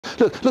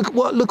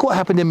Look what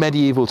happened in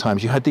medieval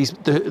times. You had these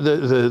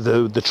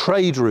the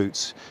trade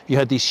routes. You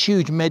had these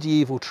huge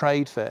medieval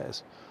trade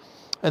fairs,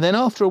 and then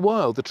after a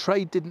while, the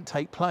trade didn't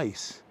take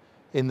place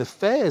in the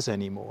fairs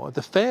anymore.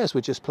 The fairs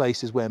were just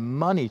places where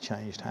money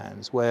changed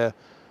hands, where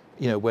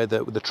where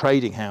the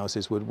trading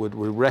houses would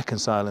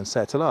reconcile and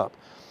settle up.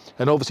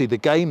 And obviously the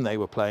game they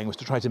were playing was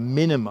to try to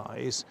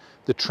minimize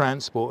the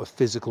transport of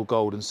physical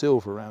gold and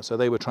silver around. So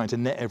they were trying to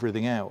net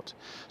everything out.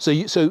 So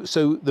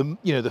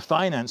the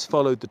finance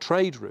followed the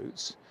trade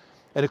routes.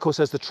 And of course,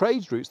 as the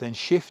trade routes then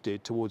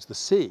shifted towards the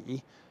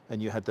sea,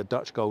 and you had the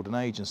Dutch Golden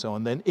Age and so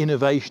on, then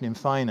innovation in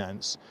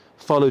finance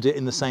followed it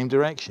in the same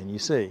direction, you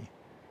see.